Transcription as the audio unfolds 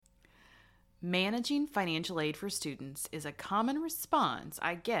Managing financial aid for students is a common response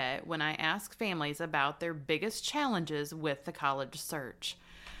I get when I ask families about their biggest challenges with the college search.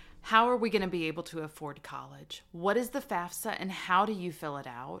 How are we going to be able to afford college? What is the FAFSA and how do you fill it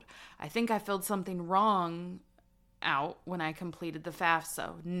out? I think I filled something wrong out when I completed the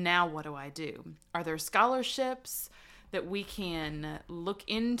FAFSA. Now what do I do? Are there scholarships that we can look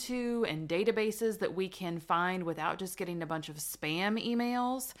into and databases that we can find without just getting a bunch of spam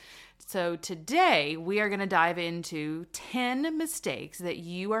emails? So today we are going to dive into 10 mistakes that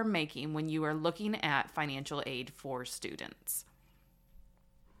you are making when you are looking at financial aid for students.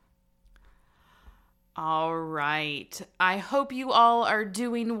 All right. I hope you all are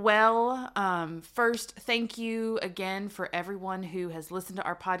doing well. First, thank you again for everyone who has listened to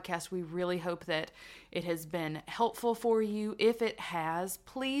our podcast. We really hope that it has been helpful for you. If it has,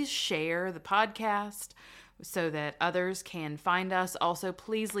 please share the podcast so that others can find us. Also,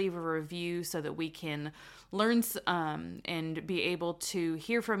 please leave a review so that we can learn and be able to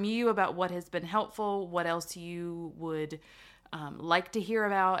hear from you about what has been helpful, what else you would like to hear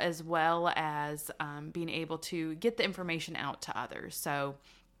about, as well as being able to get the information out to others. So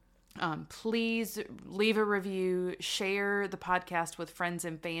please leave a review, share the podcast with friends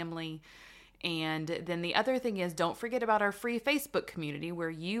and family. And then the other thing is, don't forget about our free Facebook community where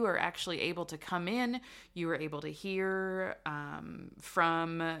you are actually able to come in. You are able to hear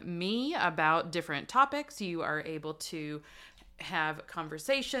from me about different topics. You are able to have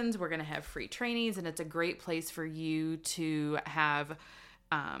conversations. We're going to have free trainings, and it's a great place for you to have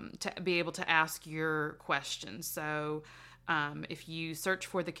to be able to ask your questions. So if you search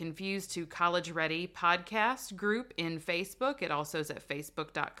for the Confused to College Ready podcast group in Facebook, it also is at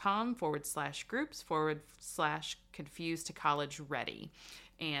facebook.com/groups/Confused to College Ready.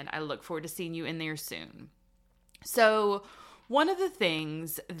 And I look forward to seeing you in there soon. So one of the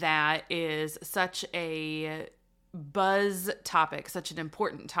things that is such a buzz topic, such an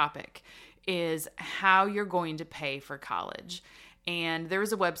important topic, is how you're going to pay for college. And there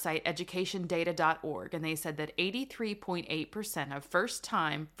was a website, educationdata.org, and they said that 83.8% of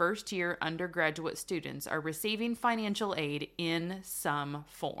first-year undergraduate students are receiving financial aid in some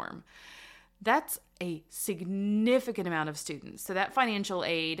form. That's a significant amount of students. So that financial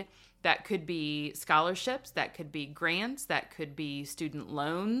aid, that could be scholarships, that could be grants, that could be student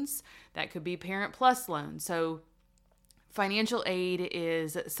loans, that could be Parent Plus loans. So financial aid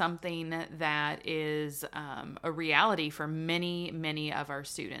is something that is a reality for many, many of our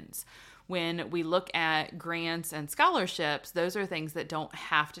students. When we look at grants and scholarships, those are things that don't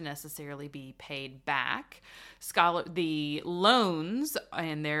have to necessarily be paid back. The loans,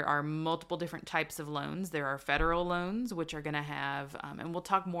 and there are multiple different types of loans. There are federal loans, which are going to have, and we'll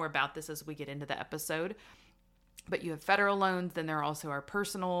talk more about this as we get into the episode, but you have federal loans, then there also are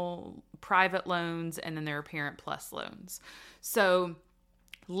personal private loans, and then there are Parent Plus loans. So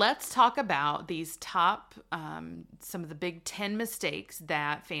let's talk about these top, some of the big 10 mistakes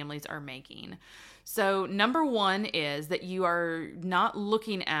that families are making. So number one is that you are not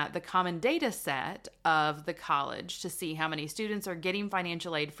looking at the common data set of the college to see how many students are getting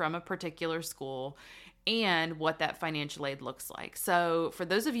financial aid from a particular school and what that financial aid looks like. So for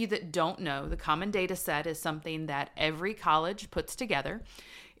those of you that don't know, the common data set is something that every college puts together.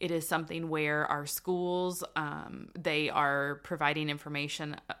 It is something where our schools, they are providing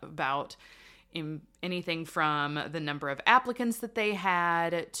information about anything from the number of applicants that they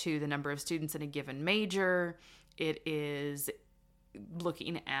had to the number of students in a given major. It is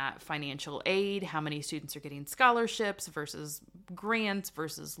looking at financial aid, how many students are getting scholarships versus grants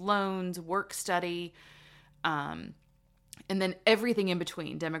versus loans, work study, and then everything in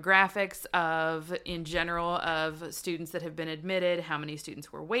between, demographics in general of students that have been admitted, how many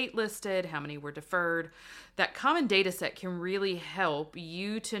students were waitlisted, how many were deferred. That common data set can really help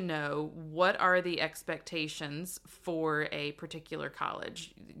you to know what are the expectations for a particular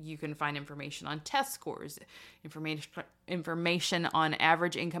college. You can find information on test scores, information on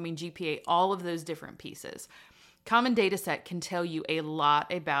average incoming GPA, all of those different pieces. Common data set can tell you a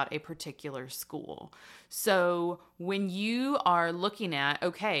lot about a particular school. So when you are looking at,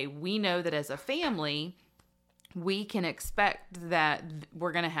 okay, we know that as a family, we can expect that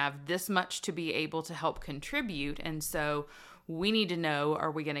we're going to have this much to be able to help contribute. And so we need to know,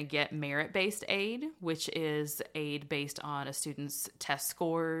 are we going to get merit-based aid, which is aid based on a student's test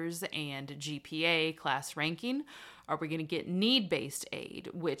scores and GPA class ranking? Are we going to get need-based aid,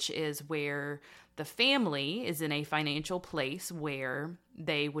 which is where the family is in a financial place where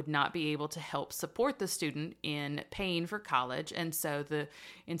they would not be able to help support the student in paying for college, and so the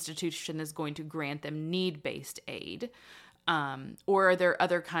institution is going to grant them need-based aid. Or are there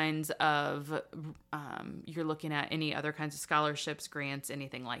other kinds of, you're looking at any other kinds of scholarships, grants,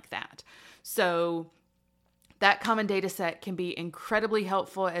 anything like that. So that common data set can be incredibly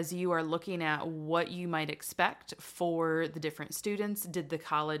helpful as you are looking at what you might expect for the different students. Did the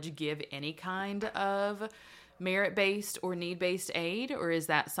college give any kind of merit-based or need-based aid, or is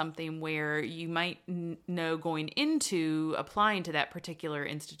that something where you might know going into applying to that particular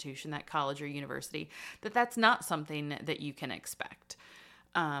institution, that college or university, that that's not something that you can expect?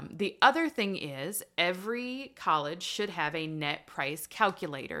 The other thing is every college should have a net price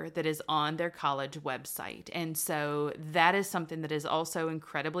calculator that is on their college website. And so that is something that is also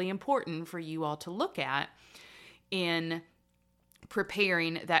incredibly important for you all to look at in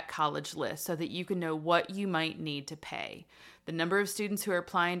preparing that college list so that you can know what you might need to pay. The number of students who are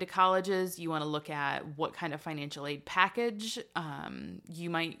applying to colleges, you want to look at what kind of financial aid package you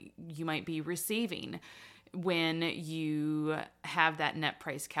might be receiving when you have that net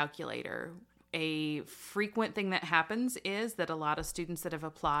price calculator. A frequent thing that happens is that a lot of students that have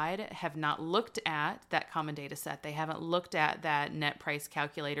applied have not looked at that common data set. They haven't looked at that net price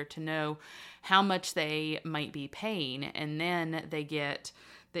calculator to know how much they might be paying. And then they get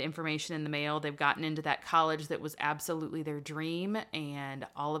the information in the mail. They've gotten into that college that was absolutely their dream. And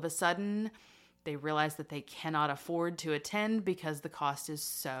all of a sudden, they realize that they cannot afford to attend because the cost is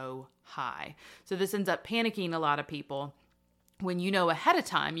so high. So this ends up panicking a lot of people. When you know ahead of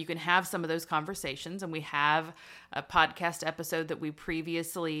time, you can have some of those conversations, and we have a podcast episode that we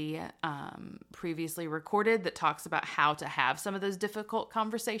previously recorded that talks about how to have some of those difficult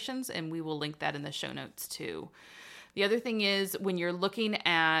conversations, and we will link that in the show notes too. The other thing is when you're looking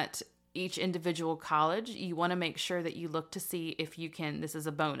at each individual college, you want to make sure that you look to see if you can, this is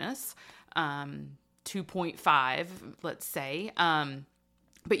a bonus, 2.5, let's say,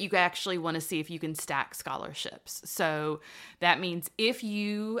 but you actually want to see if you can stack scholarships. So that means if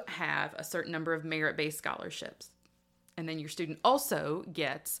you have a certain number of merit-based scholarships, and then your student also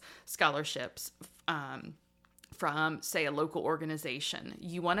gets scholarships from, say, a local organization,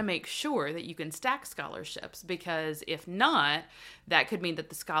 you want to make sure that you can stack scholarships, because if not, that could mean that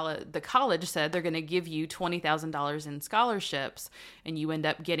the college said they're going to give you $20,000 in scholarships, and you end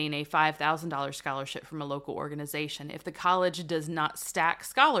up getting a $5,000 scholarship from a local organization. If the college does not stack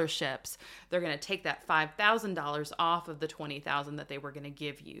scholarships, they're going to take that $5,000 off of the $20,000 that they were going to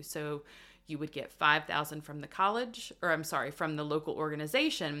give you. So you would get $5,000 from the college, from the local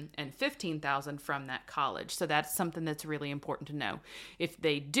organization, and $15,000 from that college. So that's something that's really important to know. If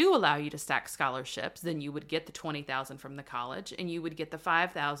they do allow you to stack scholarships, then you would get the $20,000 from the college, and you would get the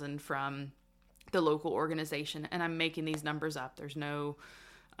 $5,000 from the local organization. And I'm making these numbers up. There's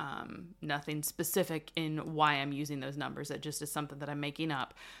nothing specific in why I'm using those numbers. It just is something that I'm making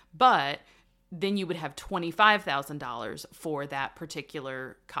up. But then you would have $25,000 for that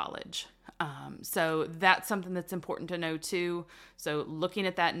particular college. So that's something that's important to know too. So looking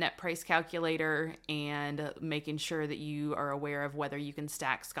at that net price calculator and making sure that you are aware of whether you can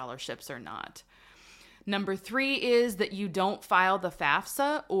stack scholarships or not. Number 3 is that you don't file the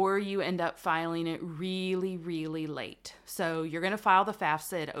FAFSA, or you end up filing it really, really late. So you're going to file the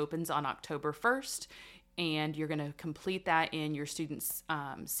FAFSA. It opens on October 1st, and you're going to complete that in your student's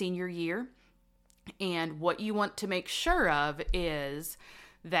senior year. And what you want to make sure of is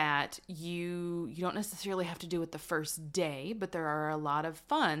that you don't necessarily have to do it the first day, but there are a lot of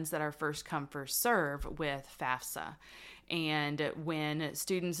funds that are first come, first serve with FAFSA. And when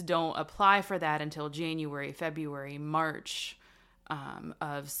students don't apply for that until January, February, March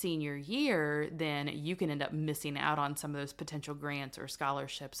of senior year, then you can end up missing out on some of those potential grants or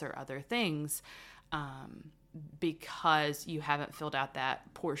scholarships or other things because you haven't filled out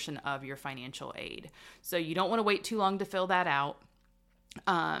that portion of your financial aid. So you don't want to wait too long to fill that out.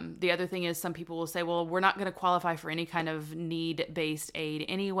 The other thing is some people will say, well, we're not going to qualify for any kind of need-based aid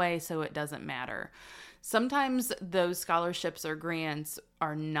anyway, so it doesn't matter. Sometimes those scholarships or grants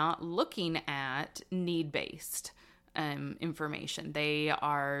are not looking at need-based information. They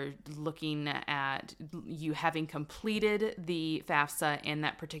are looking at you having completed the FAFSA and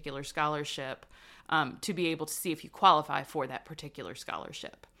that particular scholarship to be able to see if you qualify for that particular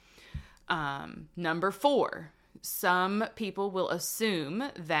scholarship. Number 4. Some people will assume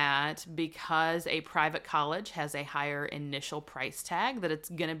that because a private college has a higher initial price tag, that it's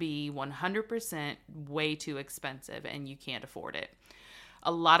going to be 100% way too expensive and you can't afford it.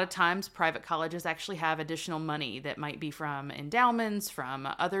 A lot of times, private colleges actually have additional money that might be from endowments, from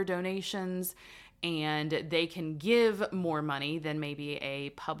other donations, and they can give more money than maybe a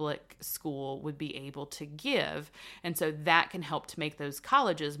public school would be able to give. And so that can help to make those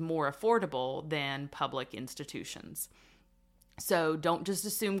colleges more affordable than public institutions. So don't just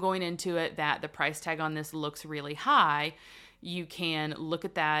assume going into it that the price tag on this looks really high. You can look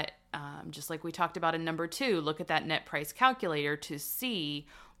at that, just like we talked about in number 2, look at that net price calculator to see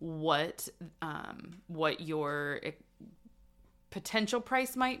what your potential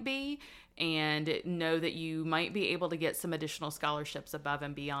price might be, and know that you might be able to get some additional scholarships above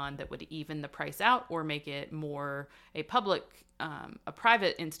and beyond that would even the price out or make it more a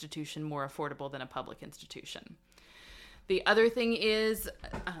private institution more affordable than a public institution. The other thing is,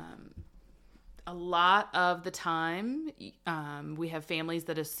 a lot of the time, we have families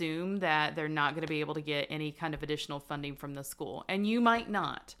that assume that they're not going to be able to get any kind of additional funding from the school. And you might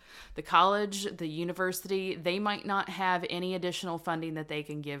not. The college, the university, they might not have any additional funding that they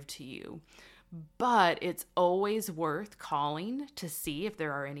can give to you. But it's always worth calling to see if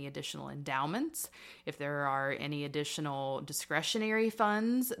there are any additional endowments, if there are any additional discretionary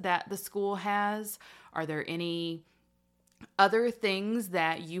funds that the school has. Are there any other things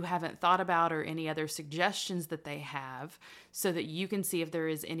that you haven't thought about, or any other suggestions that they have, so that you can see if there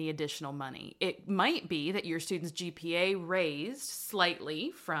is any additional money? It might be that your student's GPA raised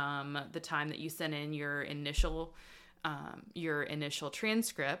slightly from the time that you sent in your initial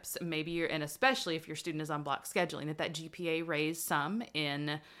transcripts. Maybe and especially if your student is on block scheduling, that GPA raised some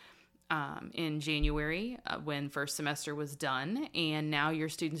in January when first semester was done, and now your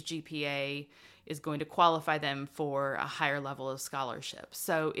student's GPA is going to qualify them for a higher level of scholarship.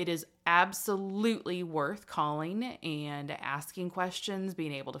 So it is absolutely worth calling and asking questions,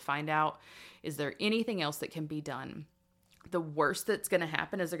 being able to find out, is there anything else that can be done? The worst that's going to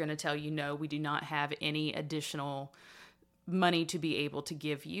happen is they're going to tell you, no, we do not have any additional money to be able to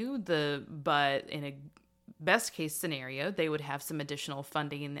give you. But in a best case scenario, they would have some additional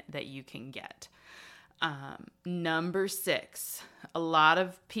funding that you can get. Number 6, a lot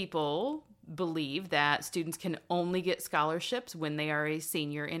of people believe that students can only get scholarships when they are a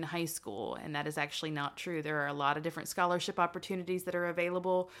senior in high school, and that is actually not true. There are a lot of different scholarship opportunities that are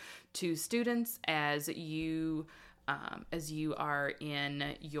available to students as you are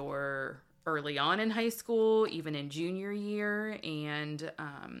in your early on in high school, even in junior year, and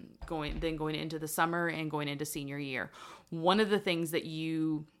going into the summer and going into senior year. One of the things that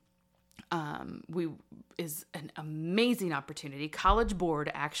is an amazing opportunity. College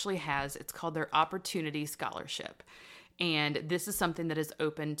Board actually has, it's called their Opportunity Scholarship. And this is something that is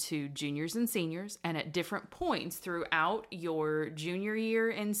open to juniors and seniors. And at different points throughout your junior year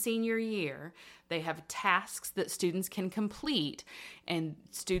and senior year, they have tasks that students can complete. And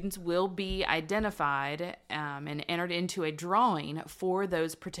students will be identified and entered into a drawing for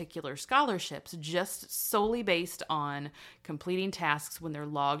those particular scholarships, just solely based on completing tasks when they're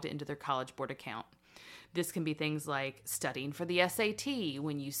logged into their College Board account. This can be things like studying for the SAT.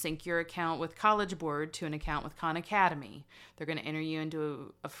 When you sync your account with College Board to an account with Khan Academy, they're going to enter you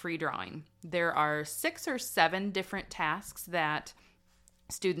into a free drawing. There are 6 or 7 different tasks that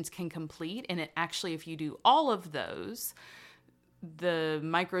students can complete, and if you do all of those, the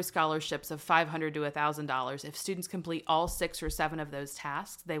micro scholarships of $500 to $1,000, if students complete all 6 or 7 of those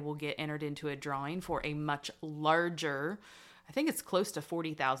tasks, they will get entered into a drawing for a much larger, I think it's close to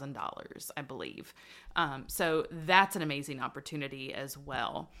 $40,000, I believe. So that's an amazing opportunity as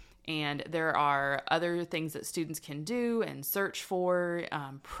well. And there are other things that students can do and search for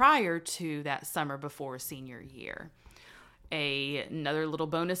prior to that summer before senior year. Another little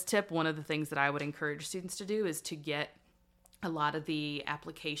bonus tip, one of the things that I would encourage students to do is to get a lot of the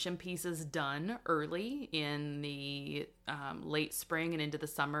application pieces done early in the late spring and into the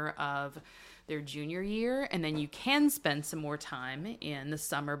summer of their junior year. And then you can spend some more time in the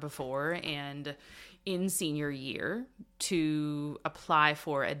summer before and in senior year to apply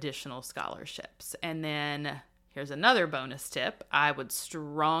for additional scholarships. And then here's another bonus tip. I would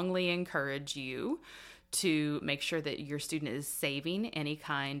strongly encourage you to make sure that your student is saving any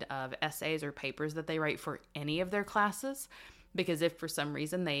kind of essays or papers that they write for any of their classes, because if for some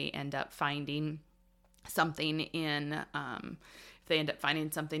reason they end up finding something in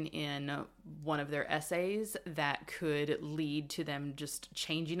one of their essays that could lead to them just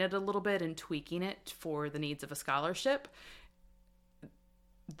changing it a little bit and tweaking it for the needs of a scholarship,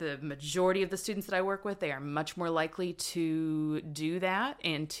 the majority of the students that I work with, they are much more likely to do that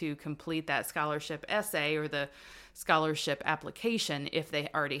and to complete that scholarship essay or the scholarship application if they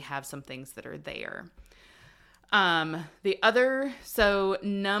already have some things that are there. So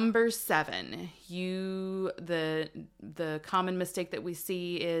number 7, the common mistake that we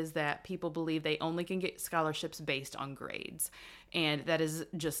see is that people believe they only can get scholarships based on grades. And that is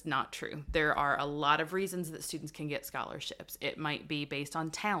just not true. There are a lot of reasons that students can get scholarships. It might be based on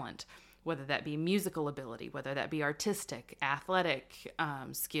talent. whether that be musical ability, whether that be artistic, athletic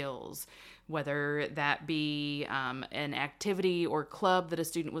skills, whether that be an activity or club that a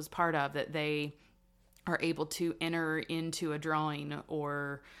student was part of, that they are able to enter into a drawing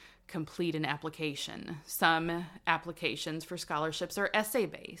or complete an application. Some applications for scholarships are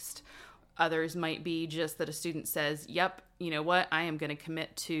essay-based. Others might be just that a student says, yep, you know what, I am going to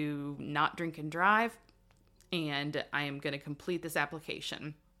commit to not drink and drive, and I am going to complete this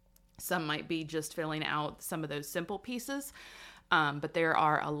application. Some might be just filling out some of those simple pieces, but there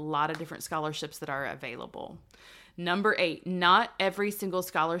are a lot of different scholarships that are available. Number 8, not every single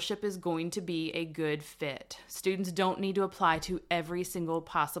scholarship is going to be a good fit. Students don't need to apply to every single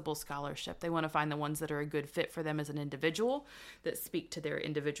possible scholarship. They want to find the ones that are a good fit for them as an individual, that speak to their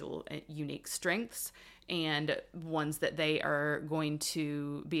individual unique strengths, and ones that they are going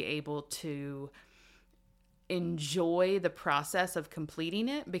to be able to enjoy the process of completing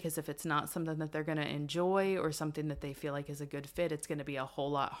it, because if it's not something that they're going to enjoy or something that they feel like is a good fit, it's going to be a whole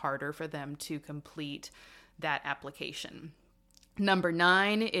lot harder for them to complete that application. Number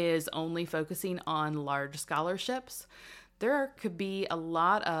 9 is only focusing on large scholarships. There could be a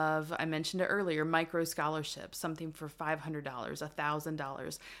lot of, I mentioned it earlier, micro scholarships, something for $500,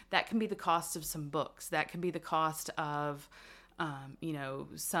 $1,000. That can be the cost of some books. That can be the cost of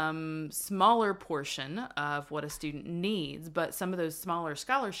some smaller portion of what a student needs, but some of those smaller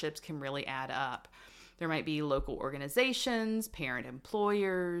scholarships can really add up. There might be local organizations, parent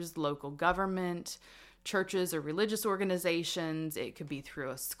employers, local government, churches or religious organizations. It could be through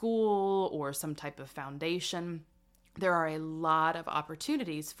a school or some type of foundation. There are a lot of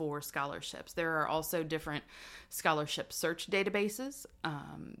opportunities for scholarships. There are also different scholarship search databases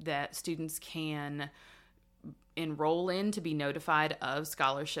that students can enroll in to be notified of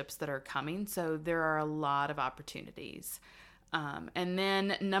scholarships that are coming. So there are a lot of opportunities. And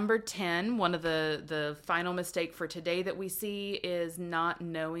then number 10, one of the final mistake for today that we see is not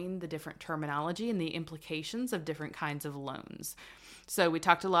knowing the different terminology and the implications of different kinds of loans. So we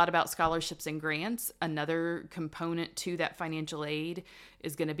talked a lot about scholarships and grants. Another component to that financial aid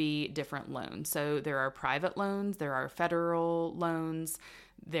is going to be different loans. So there are private loans, there are federal loans,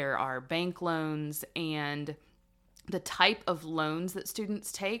 there are bank loans, and the type of loans that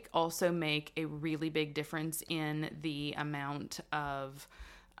students take also make a really big difference in the amount of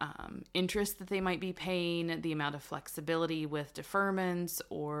interest that they might be paying, the amount of flexibility with deferments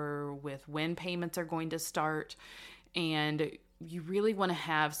or with when payments are going to start. And you really want to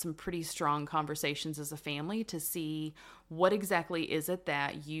have some pretty strong conversations as a family to see what exactly is it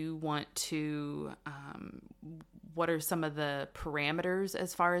that you want to, what are some of the parameters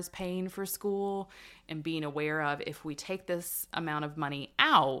as far as paying for school, and being aware of, if we take this amount of money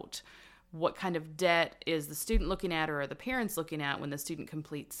out, what kind of debt is the student looking at or are the parents looking at when the student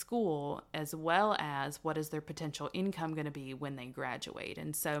completes school, as well as what is their potential income going to be when they graduate.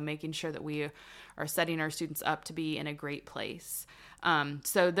 And so making sure that we are setting our students up to be in a great place.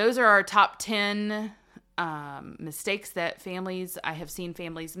 So those are our top 10 mistakes that I have seen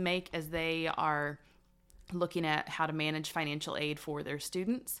families make as they are looking at how to manage financial aid for their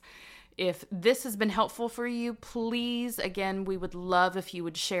students. If this has been helpful for you, please, again, we would love if you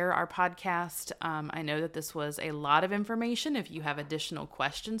would share our podcast. I know that this was a lot of information. If you have additional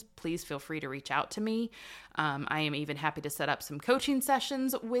questions, please feel free to reach out to me. I am even happy to set up some coaching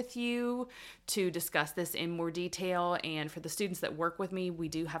sessions with you to discuss this in more detail. And for the students that work with me, we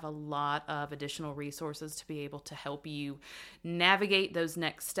do have a lot of additional resources to be able to help you navigate those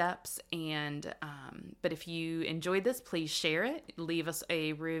next steps. And but if you enjoyed this, please share it. Leave us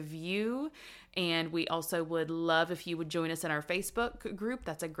a review. And we also would love if you would join us in our Facebook group.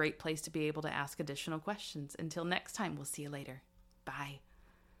 That's a great place to be able to ask additional questions. Until next time, we'll see you later. Bye.